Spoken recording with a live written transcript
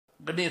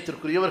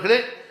கண்ணியத்திற்குரியவர்களே,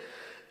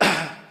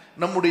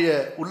 நம்முடைய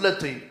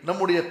உள்ளத்தை,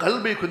 நம்முடைய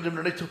கல்வை கொஞ்சம்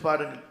நினைத்து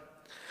பாருங்கள்.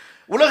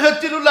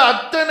 உலகத்தில் உள்ள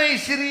அத்தனை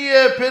சிறிய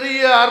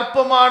பெரிய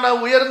அற்பமான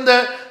உயர்ந்த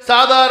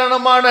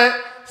சாதாரணமான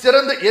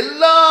சிறந்த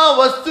எல்லா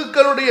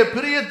வஸ்துக்களுடைய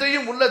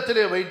பிரியத்தையும்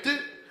உள்ளத்திலே வைத்து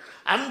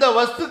அந்த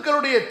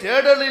வஸ்துக்களுடைய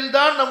தேடலில்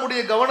தான்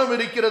நம்முடைய கவனம்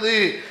இருக்கிறது.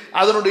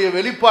 அதனுடைய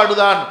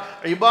வெளிப்பாடுதான்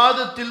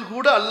இபாதத்தில்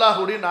கூட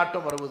அல்லாஹ்வுடைய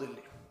நாட்டம் வருவதில்லை.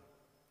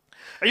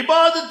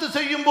 இபாதத்து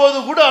செய்யும் போது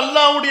கூட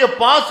அல்லாஹ்வுடைய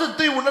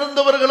பாசத்தை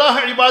உணர்ந்தவர்களாக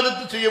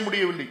இபாதத்து செய்ய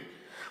முடியவில்லை.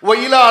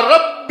 வயிலா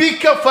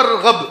ரப்பிக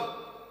ஃபர்கப்,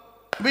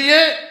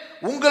 நபியே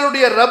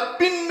உங்களுடைய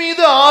ரப்பின்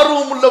மீது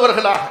ஆர்வம்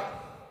உள்ளவர்களாக,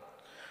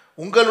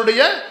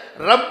 உங்களுடைய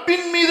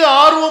ரப்பின் மீது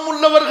ஆர்வம்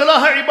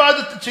உள்ளவர்களாக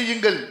இபாதத்து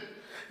செய்யுங்கள்.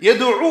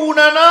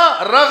 யதுஊனனா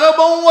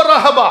ரகபன் வ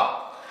ரஹபா,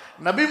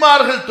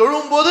 நபிமார்கள்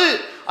தொழும்போது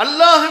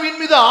அல்லாஹ்வின்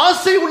மீது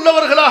ஆசை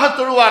உள்ளவர்களாக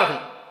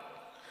தொழுவார்கள்,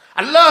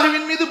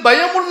 அல்லாஹ்வின் மீது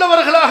பயம்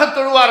உள்ளவர்களாக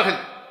தொழுவார்கள்.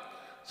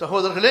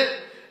 சகோதரர்களே,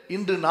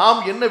 இன்று நாம்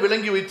என்ன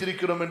விளங்கி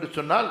வைத்திருக்கிறோம் என்று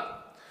சொன்னால்,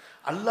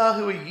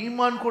 அல்லாஹ்வை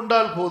ஈமான்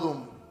கொண்டால்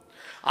போதும்,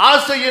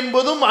 ஆசை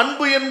என்பதும்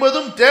அன்பு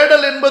என்பதும்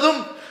தேடல் என்பதும்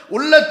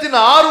உள்ளத்தின்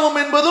ஆர்வம்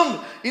என்பதும்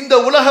இந்த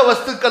உலக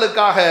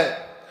வஸ்துக்களுக்காக,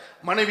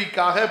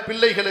 மனைவிக்காக,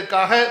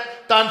 பிள்ளைகளுக்காக,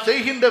 தான்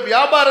செய்கின்ற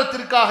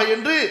வியாபாரத்திற்காக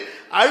என்று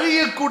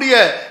அழியக்கூடிய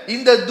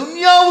இந்த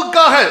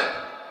துன்யாவுக்காக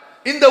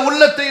இந்த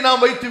உள்ளத்தை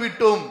நாம் வைத்து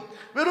விட்டோம்.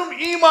 வெறும்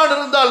ஈமான்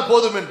இருந்தால்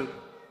போதும் என்று.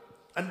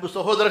 அன்பு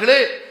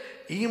சகோதரர்களே,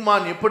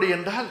 ஈமான் எப்படி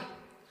என்றால்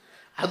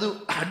அது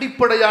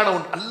அடிப்படையான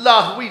ஒன்று.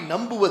 அல்லாஹுவை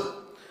நம்புவது,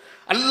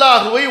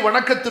 அல்லாஹுவை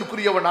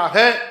வணக்கத்திற்குரியவனாக,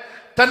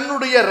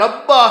 தன்னுடைய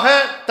ரப்பாக,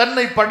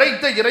 தன்னை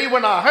படைத்த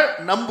இறைவனாக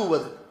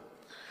நம்புவது.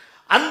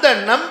 அந்த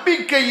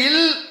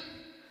நம்பிக்கையில்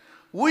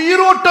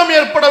உயிரோட்டம்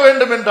ஏற்பட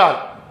வேண்டும் என்றால்,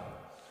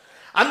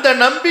 அந்த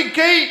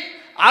நம்பிக்கை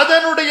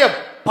அதனுடைய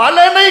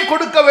பலனை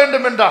கொடுக்க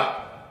வேண்டும் என்றால்,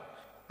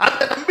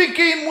 அந்த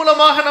நம்பிக்கையின்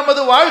மூலமாக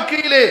நமது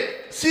வாழ்க்கையிலே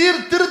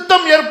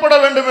சீர்திருத்தம் ஏற்பட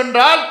வேண்டும்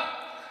என்றால்,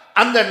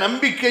 அந்த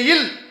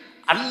நம்பிக்கையில்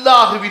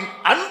அல்லாஹுவின்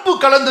அன்பு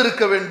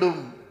கலந்திருக்க வேண்டும்,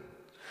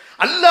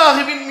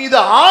 அல்லாஹுவின் மீது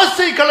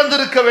ஆசை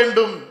கலந்திருக்க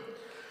வேண்டும்,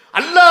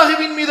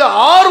 அல்லாஹுவின் மீது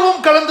ஆர்வம்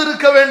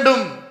கலந்திருக்க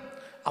வேண்டும்.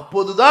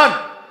 அப்போதுதான்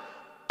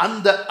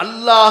அந்த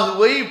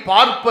அல்லாஹுவை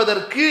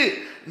பார்ப்பதற்கு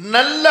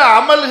நல்ல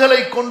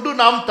அமல்களை கொண்டு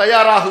நாம்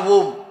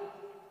தயாராகுவோம்.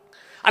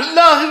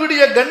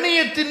 அல்லாஹுவுடைய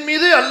கண்ணியத்தின்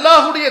மீது,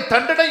 அல்லாஹுடைய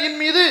தண்டனையின்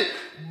மீது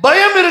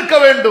பயம் இருக்க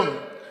வேண்டும்.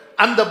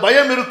 அந்த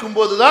பயம் இருக்கும்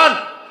போதுதான்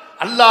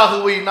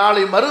அல்லாஹுவை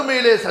நாளை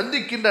மறுமையிலே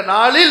சந்திக்கின்ற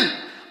நாளில்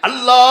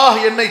அல்லாஹ்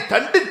என்னை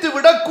தண்டித்து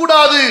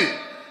விடக்கூடாது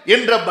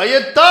என்ற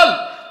பயத்தால்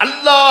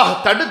அல்லாஹ்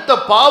தடுத்த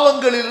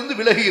பாவங்களிலிருந்து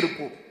விலகி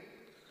இருப்போம்.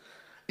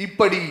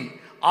 இப்படி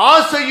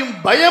ஆசையும்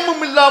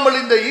பயமும் இல்லாமல்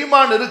இந்த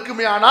ஈமான்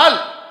இருக்குமே ஆனால்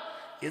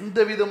எந்த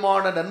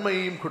விதமான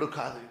நன்மையையும்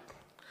கொடுக்காது,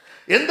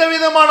 எந்த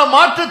விதமான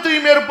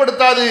மாற்றத்தையும்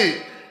ஏற்படுத்தாது.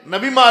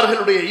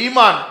 நபிமார்களுடைய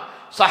ஈமான்,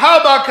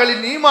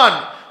 சஹாபாக்களின் ஈமான்,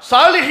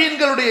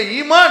 சாலிஹீன்களுடைய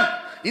ஈமான்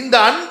இந்த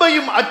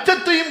அன்பையும்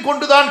அச்சத்தையும்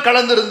கொண்டுதான்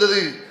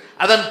கலந்திருந்தது.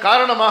 அதன்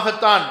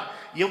காரணமாகத்தான்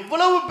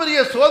எவ்வளவு பெரிய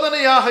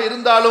சோதனையாக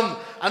இருந்தாலும்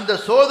அந்த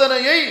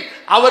சோதனையை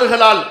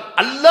அவர்களால்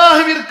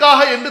அல்லாஹ்விற்காக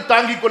என்று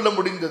தாங்கிக் கொள்ள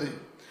முடிந்தது.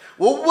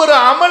 ஒவ்வொரு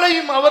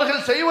அமலையும்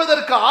அவர்கள்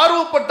செய்வதற்கு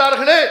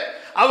ஆர்வப்பட்டார்களே,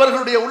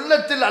 அவர்களுடைய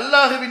உள்ளத்தில்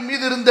அல்லாஹ்வின்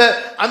மீது இருந்த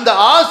அந்த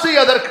ஆசை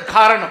அதற்கு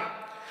காரணம்.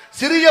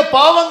 சிறிய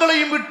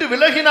பாவங்களையும் விட்டு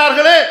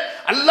விலகினார்களே,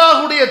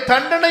 அல்லாஹ்வுடைய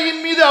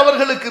தண்டனையின் மீது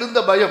அவர்களுக்கு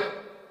இருந்த பயம்.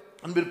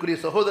 அன்பிற்குரிய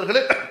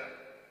சகோதரர்களே,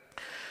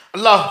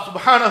 அல்லாஹ்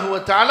சுப்ஹானஹு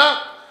வ தஆலா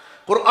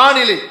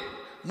குர்ஆனிலே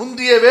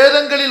முந்திய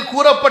வேதங்களில்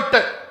கூறப்பட்ட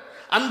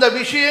அந்த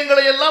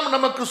விஷயங்களை எல்லாம்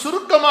நமக்கு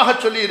சுருக்கமாக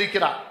சொல்லி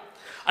இருக்கிறார்.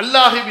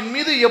 அல்லாஹ்வின்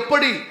மீது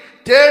எப்படி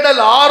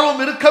தேடல்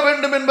ஆர்வம் இருக்க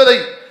வேண்டும் என்பதை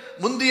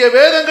முந்திய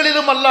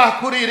வேதங்களிலும் அல்லாஹ்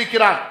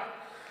கூறியிருக்கிறான்.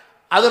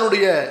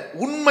 அதனுடைய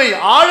உண்மை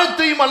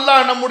ஆழத்தையும்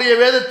அல்லாஹ் நம்முடைய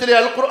வேதத்திலே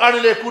அல்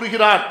குர்ஆனிலே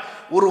கூறுகிறான்.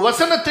 ஒரு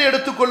வசனத்தை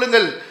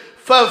எடுத்துக்கொள்ளுங்கள்.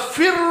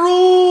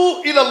 ஃபஃபிர்ரு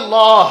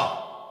இலல்லாஹ்,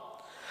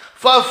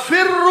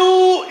 ஃபஃபிர்ரு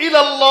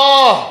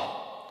இலல்லாஹ்.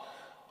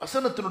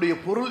 வசனத்தினுடைய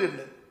பொருள் என்ன?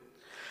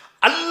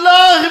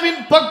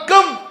 அல்லாஹ்வின்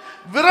பக்கம்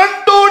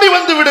விரண்டோடி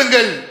வந்து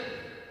விடுங்கள்.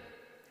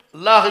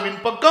 அல்லாஹ்வின்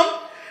பக்கம்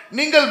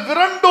நீங்கள்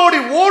விரண்டோடி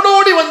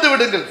ஓடோடி வந்து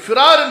விடுங்கள்.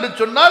 ஃபிரார் என்று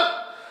சொன்னால்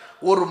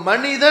ஒரு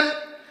மனிதன்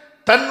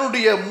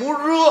தன்னுடைய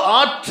முழு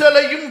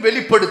ஆற்றலையும்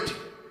வெளிப்படுத்தி,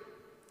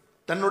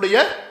 தன்னுடைய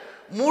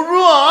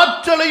முழு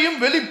ஆற்றலையும்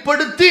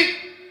வெளிப்படுத்தி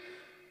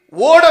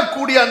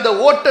ஓடக்கூடிய அந்த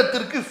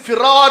ஓட்டத்திற்கு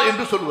ஃபிரார்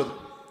என்று சொல்வது.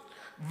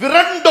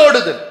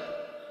 விரண்டோடுதல்.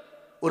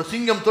 ஒரு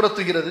சிங்கம்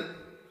துரத்துகிறது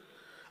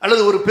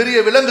அல்லது ஒரு பெரிய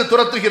விலங்கு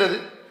துரத்துகிறது,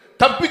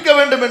 தப்பிக்க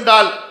வேண்டும்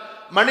என்றால்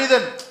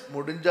மனிதன்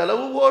முடிஞ்ச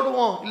அளவு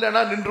ஓடுவோம்,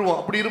 இல்லைன்னா நின்றுவோம்,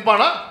 அப்படி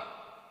இருப்பானா?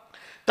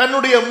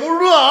 தன்னுடைய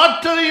முழு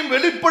ஆற்றலையும்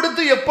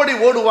வெளிப்படுத்தி எப்படி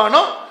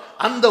ஓடுவானோ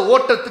அந்த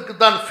ஓட்டத்துக்கு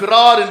தான்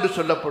ஃபிரார் என்று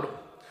சொல்லப்படும்.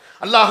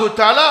 அல்லாஹு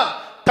தஆலா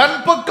தன்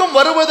பக்கம்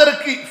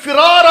வருவதற்கு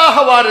ஃபிராராக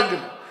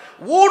வாருங்கள்,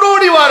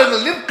 ஓடோடி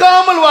வாருங்கள்,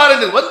 நிற்காமல்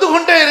வாருங்கள், வந்து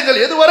கொண்டே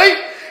இருங்கள். எதுவரை?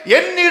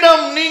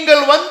 என்னிடம்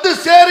நீங்கள் வந்து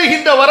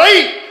சேருகின்ற வரை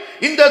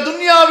இந்த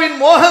துன்யாவின்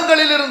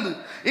மோகங்களிலிருந்து,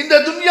 இந்த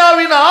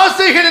துன்யாவின்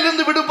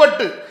ஆசைகளிலிருந்து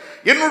விடுபட்டு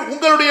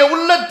உங்களுடைய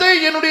உள்ளத்தை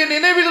என்னுடைய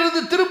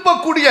நினைவிலிருந்து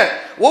திருப்பக்கூடிய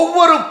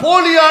ஒவ்வொரு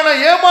போலியான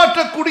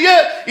ஏமாற்றக்கூடிய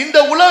இந்த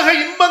உலக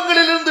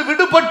இன்பங்களிலிருந்து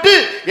விடுபட்டு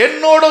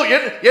என்னோடு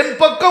என்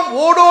பக்கம்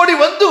ஓடோடி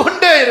வந்து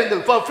கொண்டே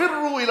இருங்கள்.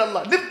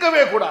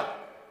 நிற்கவே கூடாது.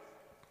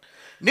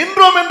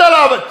 நின்றோம் என்றால்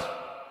ஆபத்து,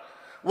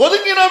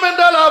 ஒதுங்கினோம்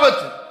என்றால்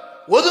ஆபத்து.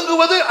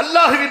 ஒதுங்குவது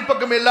அல்லாஹ்வின்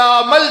பக்கம். இல்லா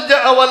மல்ஜா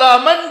வலா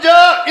மன்ஜா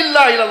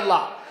இல்லா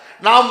இலல்லாஹ்.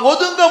 நாம்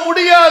ஒதுங்க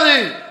முடியாது,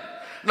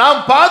 நாம்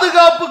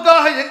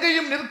பாதுகாப்புக்காக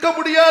எங்கேயும் நிற்க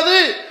முடியாது,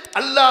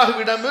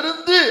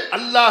 அல்லாஹ்விடமிருந்து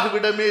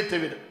அல்லாஹ்விடமே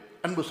தவிர.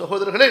 அன்பு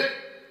சகோதரர்களே,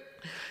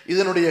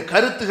 இதனுடைய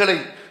கருத்துக்களை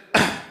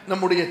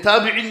நம்முடைய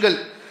தாபிஈன்கள்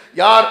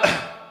யார்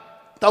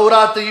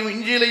தௌராத்தையும்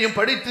இஞ்சிலையும்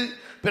படித்து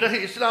பிறகு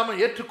இஸ்லாமை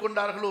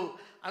ஏற்றுக்கொண்டார்களோ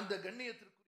அந்த கண்ணியத்திற்கு